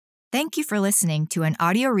Thank you for listening to an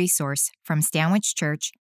audio resource from Stanwich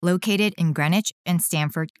Church, located in Greenwich and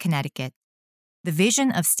Stamford, Connecticut. The vision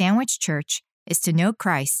of Stanwich Church is to know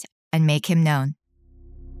Christ and make him known.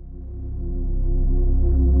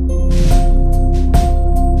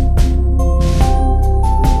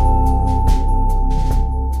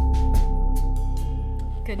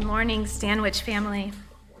 Good morning, Stanwich family.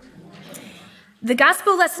 The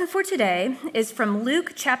gospel lesson for today is from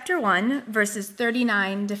Luke chapter 1, verses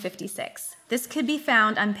 39 to 56. This could be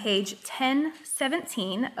found on page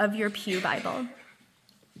 1017 of your Pew Bible.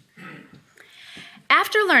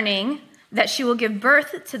 After learning that she will give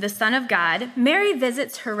birth to the Son of God, Mary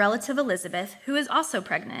visits her relative Elizabeth, who is also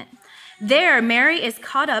pregnant. There, Mary is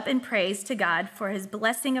caught up in praise to God for his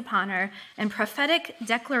blessing upon her and prophetic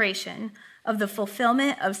declaration of the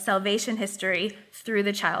fulfillment of salvation history through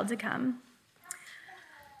the child to come.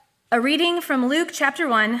 A reading from Luke chapter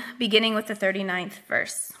 1, beginning with the 39th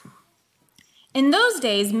verse. In those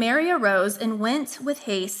days, Mary arose and went with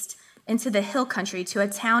haste into the hill country to a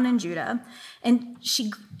town in Judah, and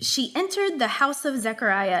she entered the house of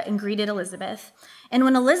Zechariah and greeted Elizabeth. And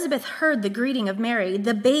when Elizabeth heard the greeting of Mary,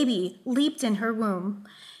 the baby leaped in her womb.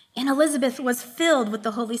 And Elizabeth was filled with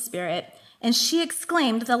the Holy Spirit, and she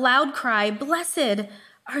exclaimed with a loud cry, "Blessed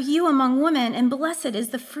are you among women, and blessed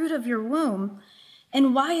is the fruit of your womb.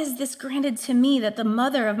 And why is this granted to me, that the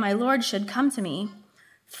mother of my Lord should come to me?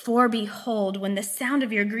 For behold, when the sound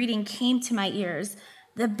of your greeting came to my ears,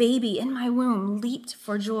 the baby in my womb leaped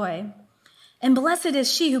for joy. And blessed is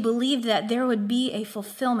she who believed that there would be a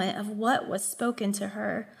fulfillment of what was spoken to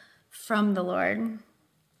her from the Lord."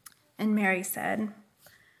 And Mary said,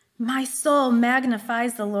 "My soul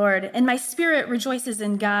magnifies the Lord, and my spirit rejoices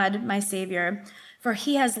in God, my Savior, for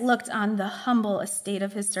he has looked on the humble estate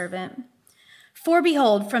of his servant. For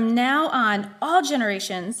behold, from now on, all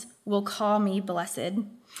generations will call me blessed.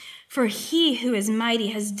 For he who is mighty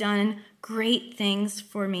has done great things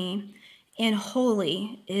for me, and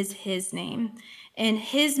holy is his name. And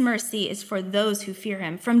his mercy is for those who fear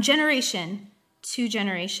him, from generation to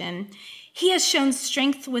generation. He has shown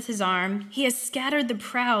strength with his arm. He has scattered the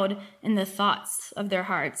proud in the thoughts of their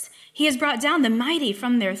hearts. He has brought down the mighty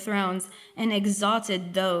from their thrones and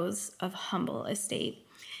exalted those of humble estate.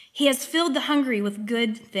 He has filled the hungry with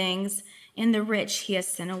good things, and the rich he has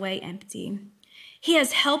sent away empty. He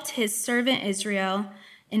has helped his servant Israel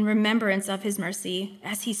in remembrance of his mercy,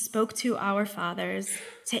 as he spoke to our fathers,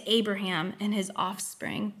 to Abraham and his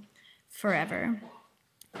offspring forever."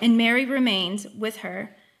 And Mary remained with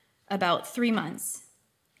her about 3 months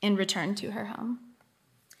and returned to her home.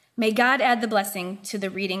 May God add the blessing to the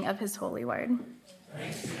reading of his holy word.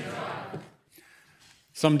 Thanks be to God.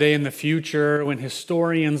 Someday in the future, when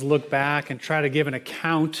historians look back and try to give an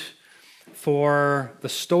account for the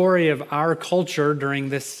story of our culture during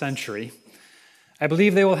this century, I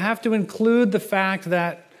believe they will have to include the fact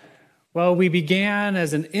that, well, we began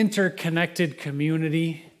as an interconnected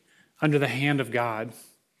community under the hand of God.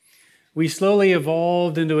 We slowly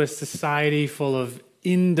evolved into a society full of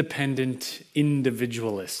independent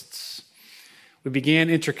individualists. We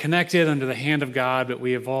began interconnected under the hand of God, but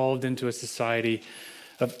we evolved into a society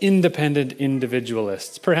of independent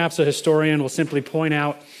individualists. Perhaps a historian will simply point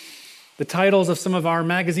out the titles of some of our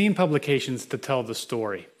magazine publications to tell the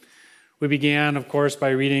story. We began, of course, by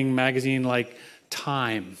reading a magazine like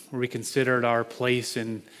Time, where we considered our place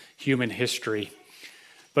in human history.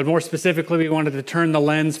 But more specifically, we wanted to turn the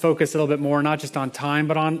lens, focus a little bit more, not just on time,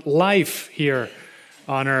 but on life here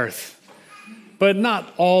on earth. But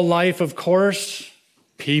not all life, of course,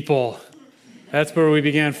 people. That's where we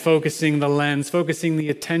began focusing the lens, focusing the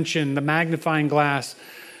attention, the magnifying glass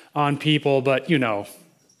on people, but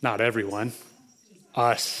not everyone.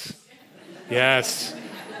 Us. Yes.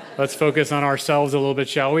 Let's focus on ourselves a little bit,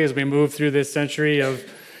 shall we, as we move through this century of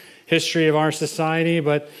history of our society.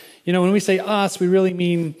 But, when we say us, we really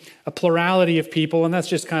mean a plurality of people, and that's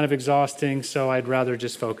just kind of exhausting, so I'd rather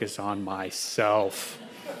just focus on myself.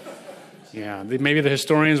 Yeah, maybe the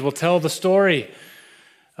historians will tell the story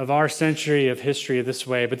of our century of history this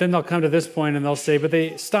way, but then they'll come to this point and they'll say, but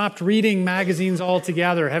they stopped reading magazines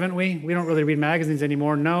altogether, haven't we? We don't really read magazines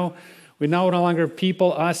anymore. No, we no longer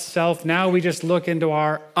people, us, self. Now we just look into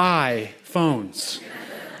our iPhones.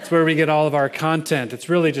 That's where we get all of our content. It's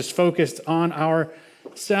really just focused on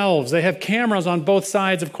ourselves. They have cameras on both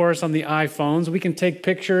sides, of course, on the iPhones. We can take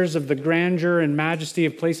pictures of the grandeur and majesty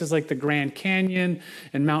of places like the Grand Canyon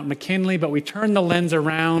and Mount McKinley, but we turn the lens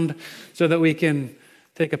around so that we can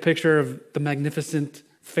take a picture of the magnificent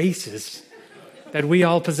faces that we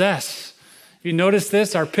all possess. If you notice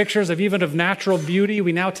this, our pictures of even of natural beauty,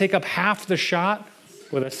 we now take up half the shot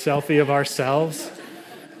with a selfie of ourselves.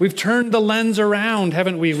 We've turned the lens around,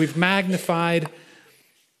 haven't we? We've magnified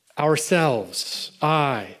ourselves.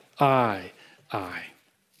 I. And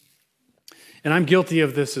I'm guilty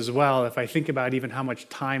of this as well if I think about even how much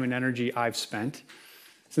time and energy I've spent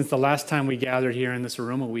since the last time we gathered here in this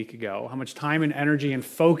room a week ago, how much time and energy and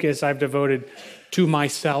focus I've devoted to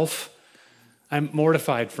myself. I'm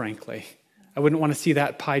mortified, frankly. I wouldn't want to see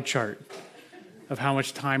that pie chart of how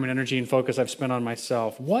much time and energy and focus I've spent on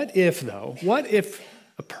myself. What if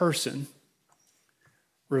a person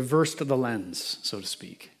reversed the lens, so to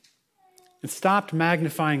speak, and stopped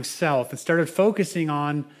magnifying self and started focusing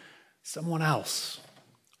on someone else,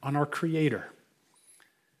 on our Creator?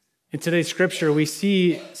 In today's scripture, we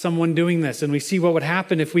see someone doing this, and we see what would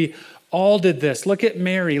happen if we all did this. Look at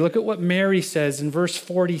Mary. Look at what Mary says in verse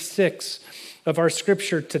 46 of our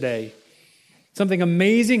scripture today. Something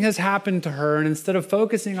amazing has happened to her, and instead of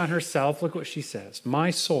focusing on herself, look what she says.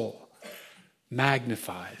 My soul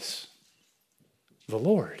magnifies the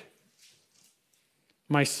Lord.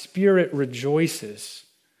 My spirit rejoices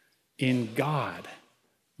in God,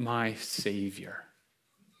 my Savior.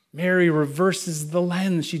 Mary reverses the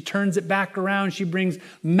lens. She turns it back around. She brings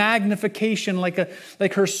magnification like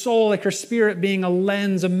her soul, like her spirit being a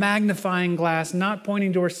lens, a magnifying glass, not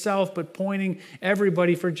pointing to herself, but pointing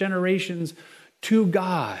everybody for generations to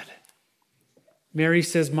God. Mary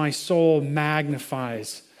says, my soul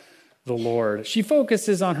magnifies the Lord. She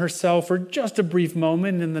focuses on herself for just a brief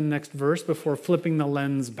moment in the next verse before flipping the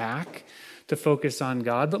lens back to focus on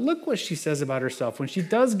God. But look what she says about herself when she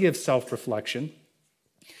does give self-reflection.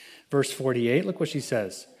 Verse 48, look what she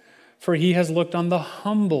says. For he has looked on the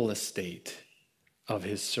humble estate of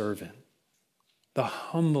his servant. The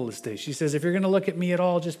humble estate. She says, if you're going to look at me at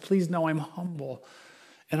all, just please know I'm humble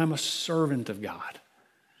and I'm a servant of God.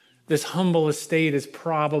 This humble estate is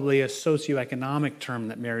probably a socioeconomic term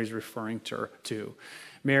that Mary's referring to.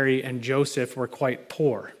 Mary and Joseph were quite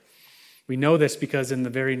poor. We know this because in the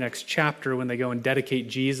very next chapter, when they go and dedicate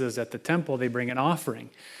Jesus at the temple, they bring an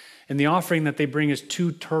offering. And the offering that they bring is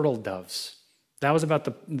 2 turtle doves. That was about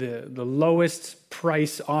the lowest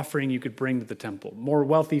price offering you could bring to the temple. More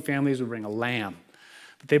wealthy families would bring a lamb.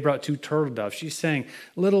 But they brought 2 turtle doves. She's saying,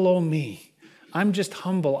 little old me, I'm just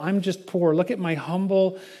humble. I'm just poor. Look at my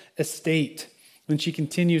humble estate. When she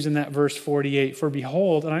continues in that verse 48, for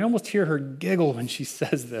behold, and I almost hear her giggle when she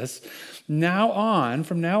says this, from now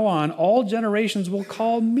on, all generations will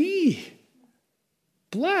call me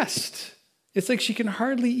blessed. It's like she can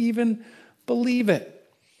hardly even believe it.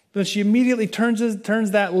 But she immediately turns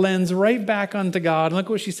that lens right back onto God. And look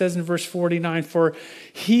what she says in verse 49, for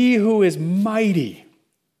he who is mighty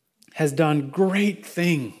has done great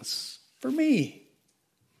things for me,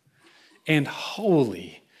 and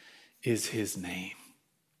holy is his name.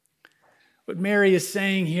 What Mary is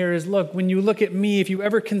saying here is, look, when you look at me, if you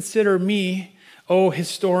ever consider me,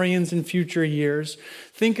 historians in future years,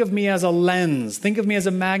 think of me as a lens. Think of me as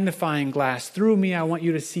a magnifying glass. Through me, I want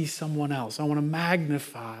you to see someone else. I want to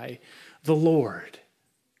magnify the Lord.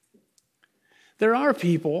 There are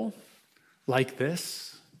people like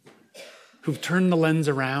this who've turned the lens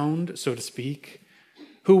around, so to speak,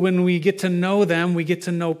 who when we get to know them, we get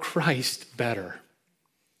to know Christ better.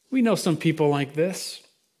 We know some people like this.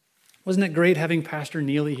 Wasn't it great having Pastor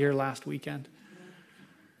Neely here last weekend?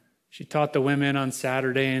 She taught the women on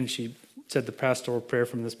Saturday, and she said the pastoral prayer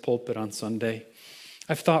from this pulpit on Sunday.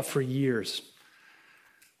 I've thought for years,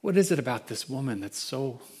 what is it about this woman that's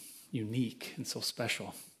so unique and so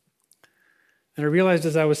special? And I realized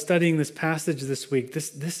as I was studying this passage this week,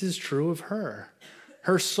 this is true of her.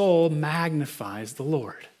 Her soul magnifies the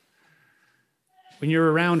Lord. When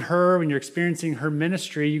you're around her, when you're experiencing her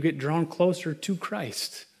ministry, you get drawn closer to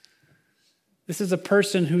Christ. This is a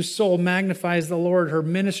person whose soul magnifies the Lord. Her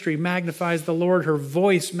ministry magnifies the Lord. Her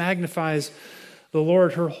voice magnifies the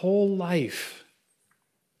Lord. Her whole life.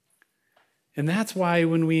 And that's why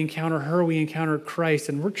when we encounter her, we encounter Christ.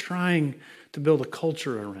 And we're trying to build a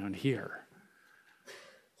culture around here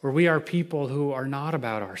where we are people who are not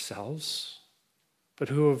about ourselves, but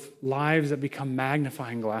who have lives that become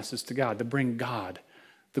magnifying glasses to God, to bring God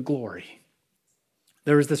the glory.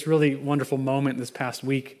 There was this really wonderful moment this past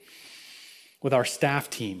week with our staff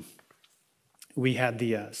team. We had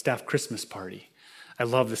the staff Christmas party. I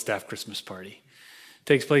love the staff Christmas party. It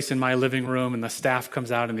takes place in my living room, and the staff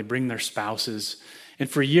comes out and they bring their spouses. And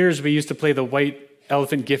for years, we used to play the white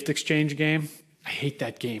elephant gift exchange game. I hate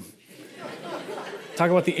that game. Talk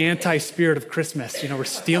about the anti-spirit of Christmas. We're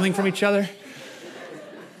stealing from each other.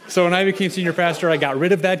 So when I became senior pastor, I got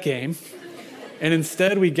rid of that game. And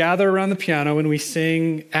instead, we gather around the piano and we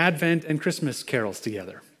sing Advent and Christmas carols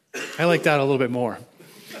together. I like that a little bit more.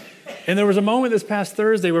 And there was a moment this past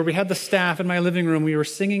Thursday where we had the staff in my living room. We were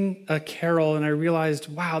singing a carol, and I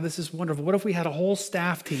realized, wow, this is wonderful. What if we had a whole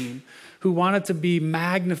staff team who wanted to be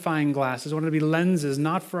magnifying glasses, wanted to be lenses,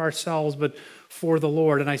 not for ourselves, but for the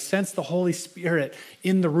Lord? And I sensed the Holy Spirit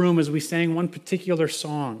in the room as we sang one particular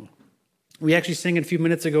song. We actually sang it a few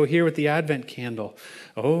minutes ago here with the Advent candle.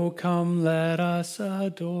 Oh, come, let us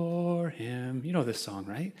adore him. You know this song,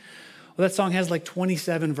 right? Well, that song has like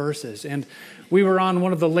 27 verses. And we were on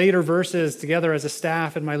one of the later verses together as a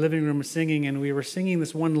staff in my living room singing, and we were singing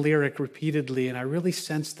this one lyric repeatedly, and I really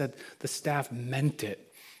sensed that the staff meant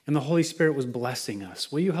it. And the Holy Spirit was blessing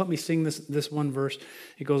us. Will you help me sing this one verse?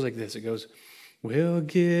 It goes like this. It goes, we'll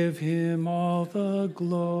give him all the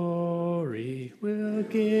glory. We'll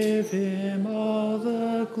give him all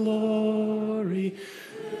the glory.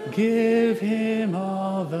 Give him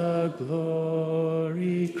all the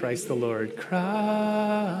glory. Christ the Lord.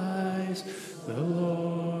 Christ the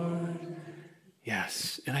Lord.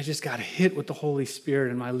 Yes. And I just got hit with the Holy Spirit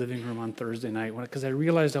in my living room on Thursday night because I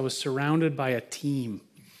realized I was surrounded by a team,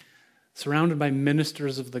 surrounded by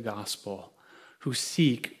ministers of the gospel who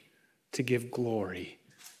seek to give glory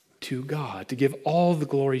to God, to give all the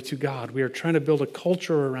glory to God. We are trying to build a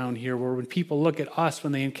culture around here where when people look at us,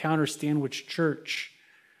 when they encounter Stanwich Church,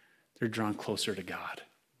 they're drawn closer to God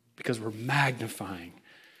because we're magnifying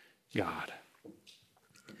God.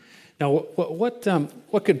 Now, what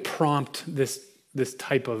could prompt this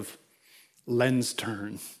type of lens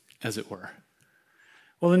turn, as it were?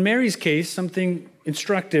 Well, in Mary's case, something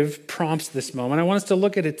instructive prompts this moment. I want us to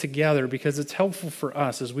look at it together because it's helpful for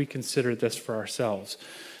us as we consider this for ourselves.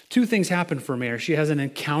 Two things happen for Mary. She has an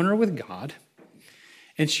encounter with God,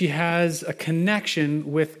 and she has a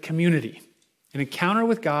connection with community. An encounter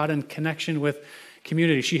with God and connection with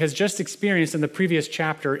community. She has just experienced in the previous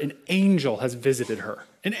chapter, an angel has visited her.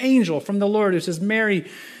 An angel from the Lord who says, Mary,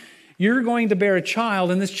 you're going to bear a child,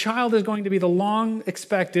 and this child is going to be the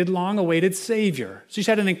long-expected, long-awaited Savior. So she's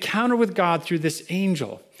had an encounter with God through this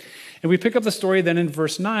angel. And we pick up the story then in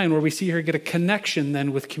verse 9 where we see her get a connection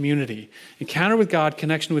then with community. Encounter with God,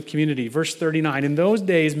 connection with community. Verse 39, in those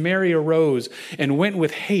days Mary arose and went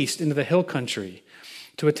with haste into the hill country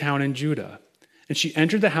to a town in Judah. And she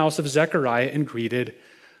entered the house of Zechariah and greeted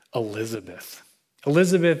Elizabeth.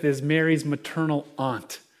 Elizabeth is Mary's maternal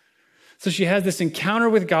aunt. So she has this encounter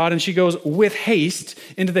with God, and she goes with haste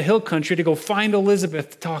into the hill country to go find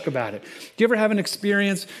Elizabeth to talk about it. Do you ever have an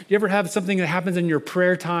experience? Do you ever have something that happens in your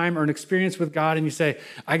prayer time or an experience with God, and you say,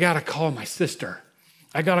 I got to call my sister.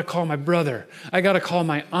 I got to call my brother. I got to call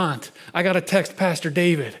my aunt. I got to text Pastor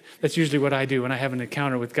David. That's usually what I do when I have an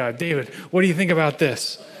encounter with God. David, what do you think about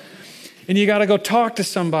this? And you got to go talk to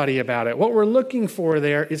somebody about it. What we're looking for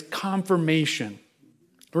there is confirmation.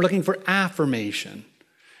 We're looking for affirmation.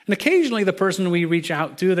 And occasionally the person we reach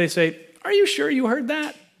out to, they say, are you sure you heard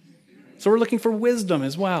that? So we're looking for wisdom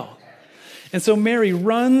as well. And so Mary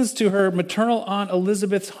runs to her maternal aunt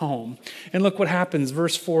Elizabeth's home. And look what happens,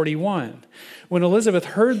 verse 41. When Elizabeth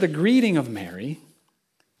heard the greeting of Mary,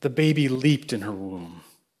 the baby leaped in her womb.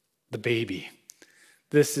 The baby.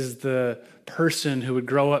 This is the person who would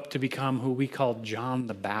grow up to become who we call John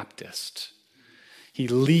the Baptist. He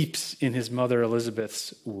leaps in his mother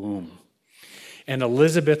Elizabeth's womb. And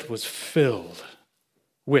Elizabeth was filled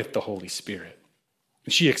with the Holy Spirit.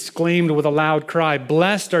 She exclaimed with a loud cry,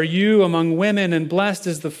 blessed are you among women, and blessed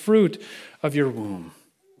is the fruit of your womb.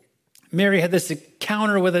 Mary had this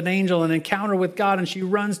encounter with an angel, an encounter with God, and she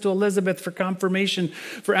runs to Elizabeth for confirmation,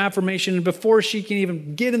 for affirmation. And before she can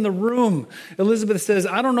even get in the room, Elizabeth says,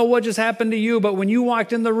 I don't know what just happened to you, but when you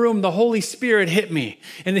walked in the room, the Holy Spirit hit me,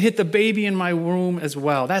 and it hit the baby in my womb as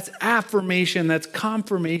well. That's affirmation. That's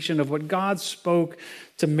confirmation of what God spoke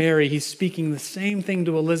to Mary. He's speaking the same thing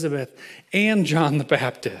to Elizabeth and John the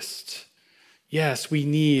Baptist. Yes, we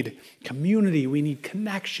need community, we need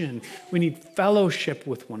connection, we need fellowship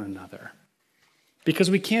with one another because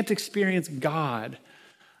we can't experience God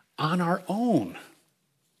on our own.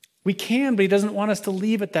 We can, but he doesn't want us to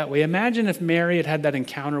leave it that way. Imagine if Mary had had that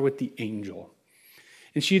encounter with the angel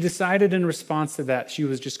and she decided in response to that she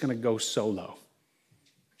was just going to go solo.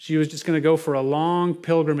 She was just going to go for a long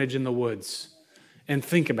pilgrimage in the woods and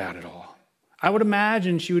think about it all. I would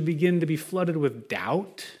imagine she would begin to be flooded with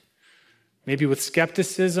doubt, maybe with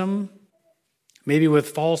skepticism, maybe with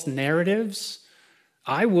false narratives.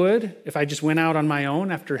 I would, if I just went out on my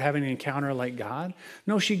own after having an encounter like God.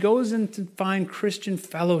 No, she goes in to find Christian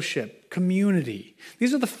fellowship, community.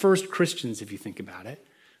 These are the first Christians, if you think about it.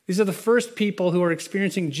 These are the first people who are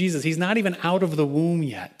experiencing Jesus. He's not even out of the womb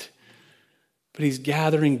yet, but he's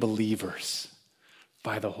gathering believers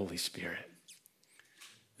by the Holy Spirit.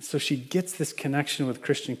 So she gets this connection with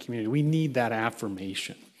Christian community. We need that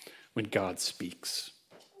affirmation when God speaks.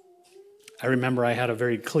 I remember I had a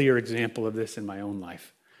very clear example of this in my own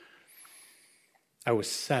life. I was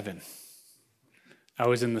 7. I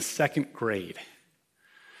was in the 2nd grade.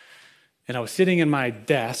 And I was sitting in my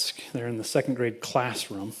desk there in the 2nd grade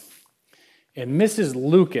classroom. And Mrs.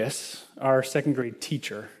 Lucas, our 2nd grade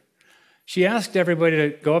teacher, she asked everybody to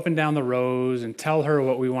go up and down the rows and tell her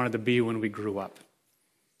what we wanted to be when we grew up.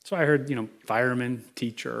 So I heard, fireman,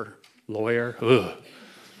 teacher, lawyer. Ugh.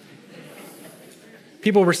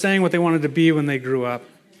 People were saying what they wanted to be when they grew up.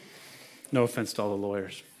 No offense to all the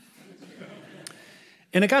lawyers.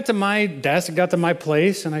 And it got to my desk, it got to my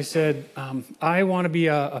place, and I said, I want to be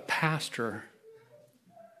a pastor.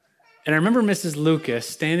 And I remember Mrs. Lucas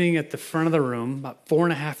standing at the front of the room, about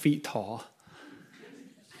 4.5 feet tall.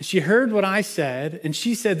 And she heard what I said, and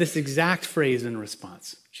she said this exact phrase in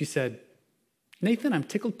response. She said, "Nathan, I'm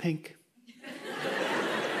tickled pink."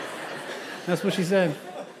 That's what she said.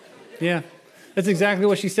 Yeah, that's exactly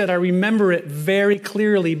what she said. I remember it very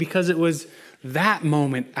clearly because it was that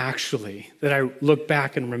moment, actually, that I look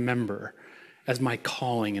back and remember as my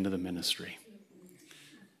calling into the ministry.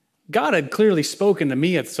 God had clearly spoken to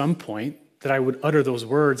me at some point that I would utter those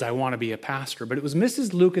words, "I want to be a pastor," but it was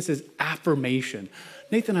Mrs. Lucas's affirmation.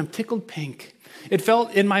 "Nathan, I'm tickled pink." It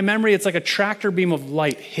felt, in my memory, it's like a tractor beam of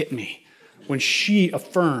light hit me when she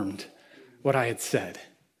affirmed what I had said.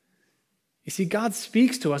 You see, God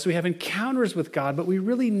speaks to us. We have encounters with God, but we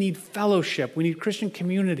really need fellowship. We need Christian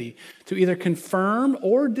community to either confirm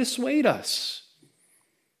or dissuade us.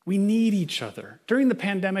 We need each other. During the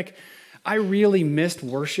pandemic, I really missed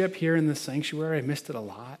worship here in the sanctuary. I missed it a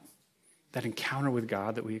lot, that encounter with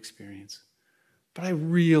God that we experience. But I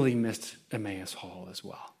really missed Emmaus Hall as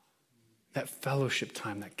well. That fellowship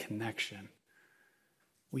time, that connection.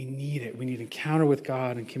 We need it. We need encounter with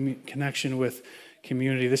God and connection with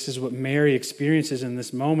community. This is what Mary experiences in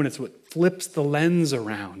this moment. It's what flips the lens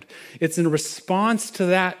around. It's in response to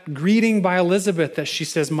that greeting by Elizabeth that she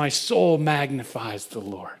says, "My soul magnifies the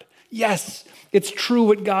Lord." Yes, it's true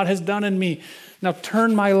what God has done in me. Now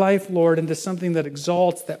turn my life, Lord, into something that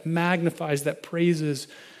exalts, that magnifies, that praises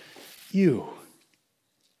you.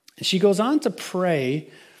 And she goes on to pray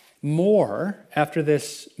more after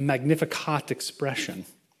this Magnificat expression.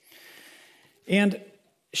 And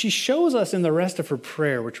she shows us in the rest of her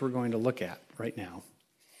prayer, which we're going to look at right now.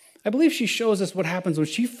 I believe she shows us what happens when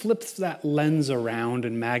she flips that lens around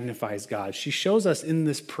and magnifies God. She shows us in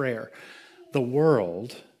this prayer the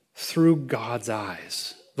world through God's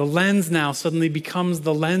eyes. The lens now suddenly becomes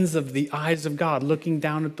the lens of the eyes of God looking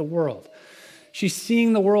down at the world. She's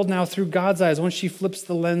seeing the world now through God's eyes. When she flips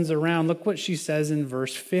the lens around, look what she says in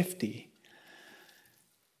verse 50.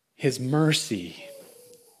 His mercy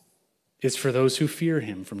is for those who fear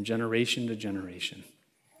him from generation to generation.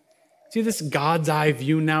 See this God's eye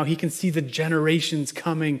view now? He can see the generations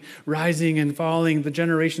coming, rising and falling, the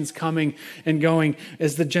generations coming and going.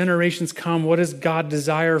 As the generations come, what does God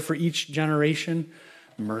desire for each generation?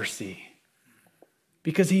 Mercy.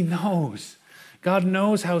 Because he knows. God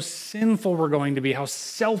knows how sinful we're going to be, how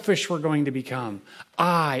selfish we're going to become.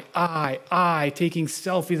 I, taking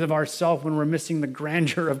selfies of ourselves when we're missing the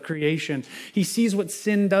grandeur of creation. He sees what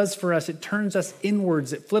sin does for us. It turns us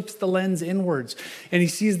inwards. It flips the lens inwards. And he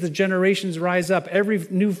sees the generations rise up. Every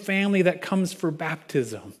new family that comes for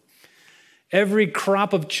baptism. Every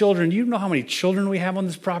crop of children. Do you know how many children we have on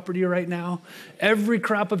this property right now? Every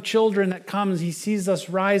crop of children that comes, he sees us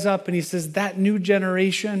rise up and he says, that new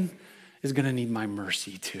generation is going to need my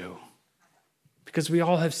mercy too. Because we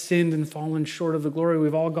all have sinned and fallen short of the glory.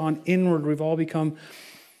 We've all gone inward. We've all become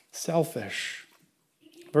selfish.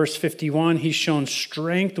 Verse 51, he's shown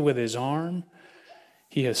strength with his arm.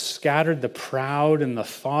 He has scattered the proud in the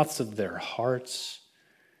thoughts of their hearts.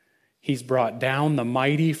 He's brought down the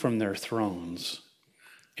mighty from their thrones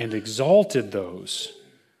and exalted those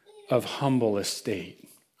of humble estate.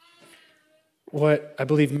 What I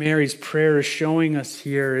believe Mary's prayer is showing us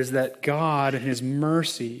here is that God and his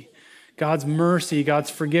mercy, God's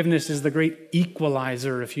forgiveness is the great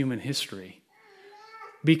equalizer of human history.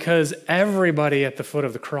 Because everybody at the foot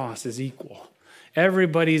of the cross is equal.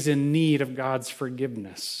 Everybody's in need of God's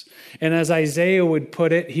forgiveness. And as Isaiah would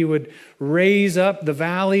put it, he would raise up the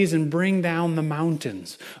valleys and bring down the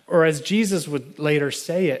mountains. Or as Jesus would later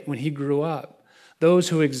say it when he grew up, those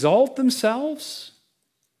who exalt themselves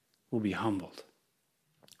will be humbled.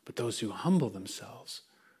 But those who humble themselves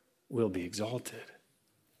will be exalted.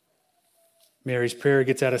 Mary's prayer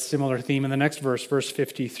gets at a similar theme in the next verse, verse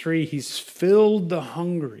 53. He's filled the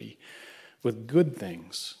hungry with good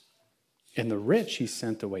things, and the rich he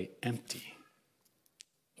sent away empty.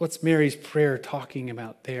 What's Mary's prayer talking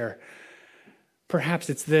about there? Perhaps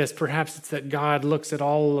it's this. Perhaps it's that God looks at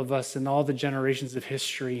all of us and all the generations of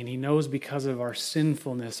history, and he knows because of our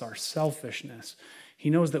sinfulness, our selfishness, he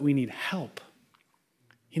knows that we need help.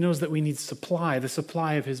 He knows that we need supply, the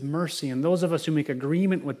supply of his mercy. And those of us who make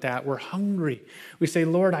agreement with that, we're hungry. We say,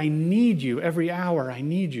 Lord, I need you. Every hour I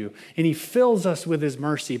need you. And he fills us with his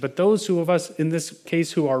mercy. But those of us, in this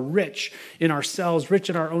case, who are rich in ourselves, rich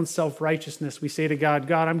in our own self-righteousness, we say to God,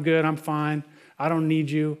 God, I'm good, I'm fine. I don't need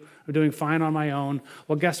you. I'm doing fine on my own.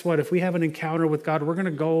 Well, guess what? If we have an encounter with God, we're going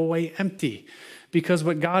to go away empty. Because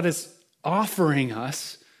what God is offering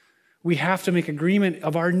us, we have to make agreement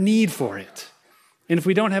of our need for it. And if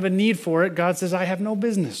we don't have a need for it, God says, I have no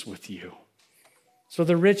business with you. So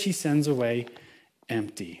the rich he sends away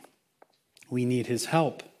empty. We need his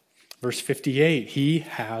help. Verse 58, he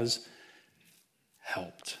has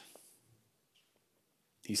helped.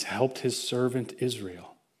 He's helped his servant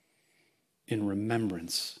Israel in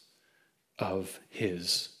remembrance of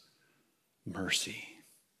his mercy.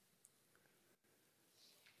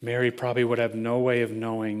 Mary probably would have no way of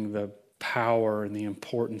knowing the power and the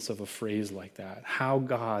importance of a phrase like that. How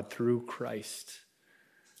God, through Christ,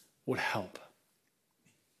 would help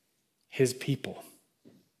his people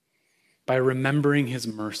by remembering his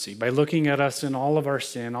mercy, by looking at us in all of our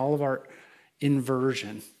sin, all of our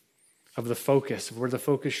inversion of the focus, where the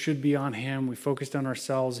focus should be on him. We focused on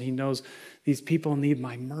ourselves. He knows these people need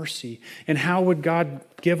my mercy. And how would God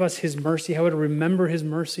give us his mercy? How would he remember his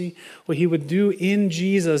mercy? What he would do in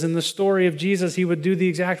Jesus, in the story of Jesus, he would do the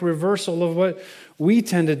exact reversal of what we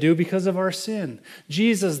tend to do because of our sin.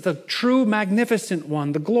 Jesus, the true magnificent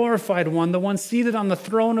one, the glorified one, the one seated on the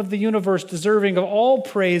throne of the universe, deserving of all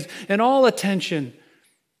praise and all attention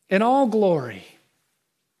and all glory.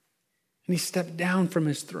 And he stepped down from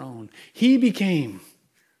his throne. He became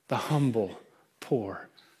the humble, poor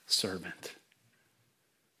servant.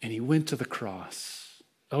 And he went to the cross.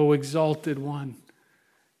 Oh, exalted one.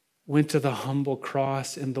 Went to the humble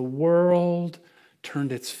cross, and the world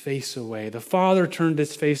turned its face away. The Father turned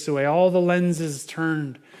his face away. All the lenses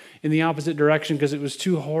turned in the opposite direction because it was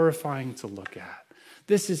too horrifying to look at.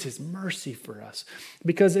 This is his mercy for us.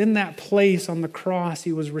 Because in that place on the cross,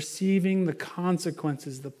 he was receiving the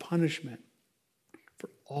consequences, the punishment for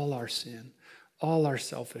all our sin, all our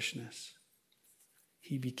selfishness.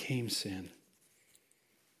 He became sin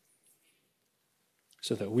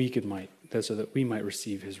so that we might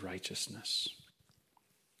receive his righteousness.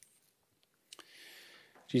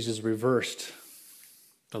 Jesus reversed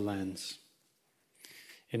the lens.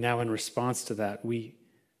 And now in response to that, we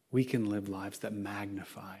can live lives that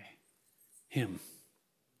magnify him.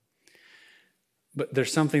 But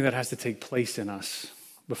there's something that has to take place in us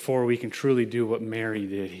before we can truly do what Mary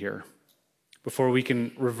did here. Before we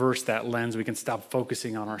can reverse that lens, we can stop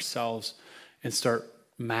focusing on ourselves and start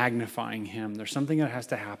magnifying him. There's something that has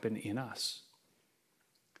to happen in us.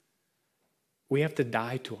 We have to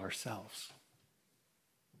die to ourselves.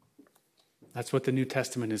 That's what the New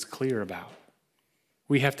Testament is clear about.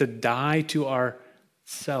 We have to die to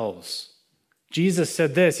ourselves. Jesus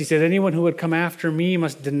said this. He said, anyone who would come after me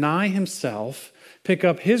must deny himself, pick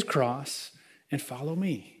up his cross, and follow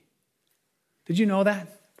me. Did you know that?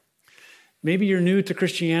 Maybe you're new to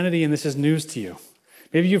Christianity and this is news to you.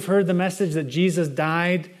 Maybe you've heard the message that Jesus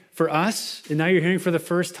died for us, and now you're hearing for the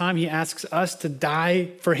first time he asks us to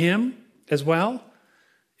die for him as well.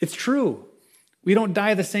 It's true. We don't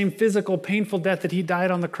die the same physical, painful death that he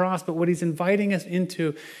died on the cross, but what he's inviting us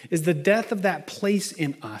into is the death of that place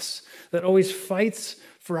in us that always fights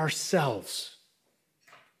for ourselves.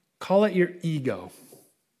 Call it your ego.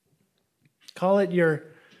 Call it your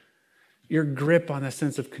grip on a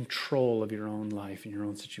sense of control of your own life and your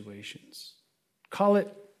own situations. Call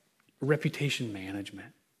it reputation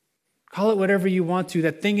management. Call it whatever you want to,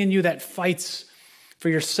 that thing in you that fights for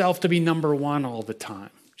yourself to be number one all the time.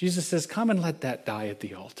 Jesus says, come and let that die at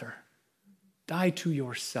the altar. Die to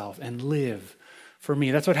yourself and live for me.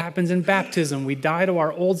 That's what happens in baptism. We die to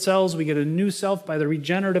our old selves. We get a new self by the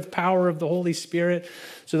regenerative power of the Holy Spirit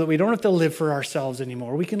so that we don't have to live for ourselves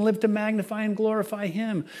anymore. We can live to magnify and glorify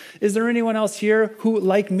him. Is there anyone else here who,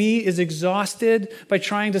 like me, is exhausted by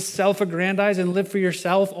trying to self-aggrandize and live for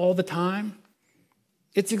yourself all the time?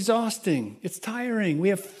 It's exhausting. It's tiring. We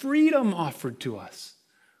have freedom offered to us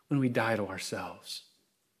when we die to ourselves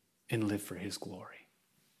and live for his glory.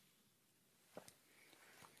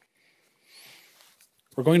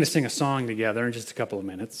 We're going to sing a song together in just a couple of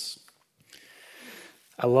minutes.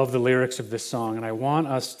 I love the lyrics of this song, and I want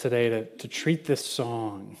us today to treat this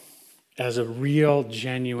song as a real,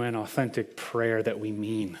 genuine, authentic prayer that we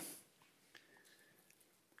mean.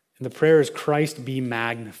 And the prayer is, Christ be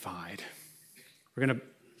magnified. We're going to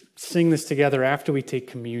sing this together after we take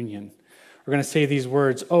communion. We're going to say these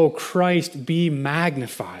words, oh, Christ be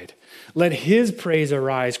magnified. Let his praise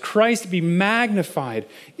arise. Christ be magnified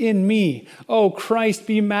in me. Oh, Christ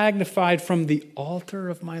be magnified from the altar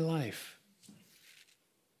of my life.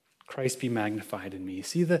 Christ be magnified in me.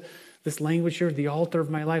 See this language here, the altar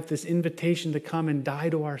of my life, this invitation to come and die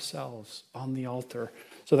to ourselves on the altar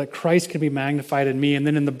so that Christ can be magnified in me. And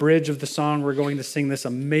then in the bridge of the song, we're going to sing this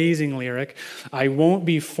amazing lyric. I won't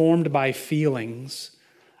be formed by feelings.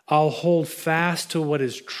 I'll hold fast to what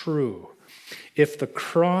is true. If the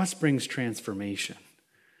cross brings transformation,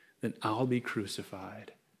 then I'll be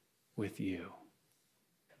crucified with you.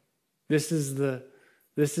 This is the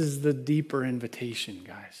deeper invitation,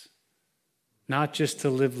 guys. Not just to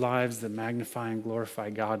live lives that magnify and glorify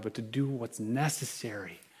God, but to do what's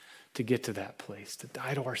necessary to get to that place, to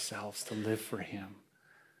die to ourselves, to live for him.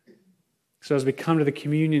 So as we come to the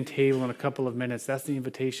communion table in a couple of minutes, that's the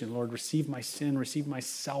invitation. Lord, receive my sin, receive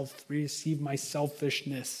myself, receive my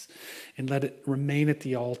selfishness, and let it remain at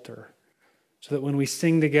the altar so that when we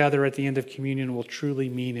sing together at the end of communion, we'll truly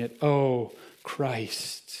mean it. Oh,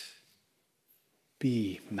 Christ,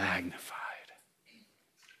 be magnified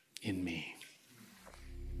in me.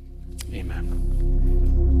 Amen.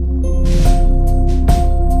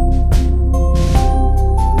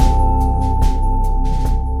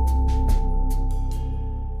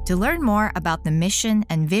 To learn more about the mission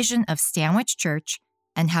and vision of Stanwich Church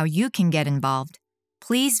and how you can get involved,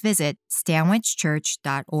 please visit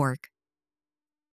stanwichchurch.org.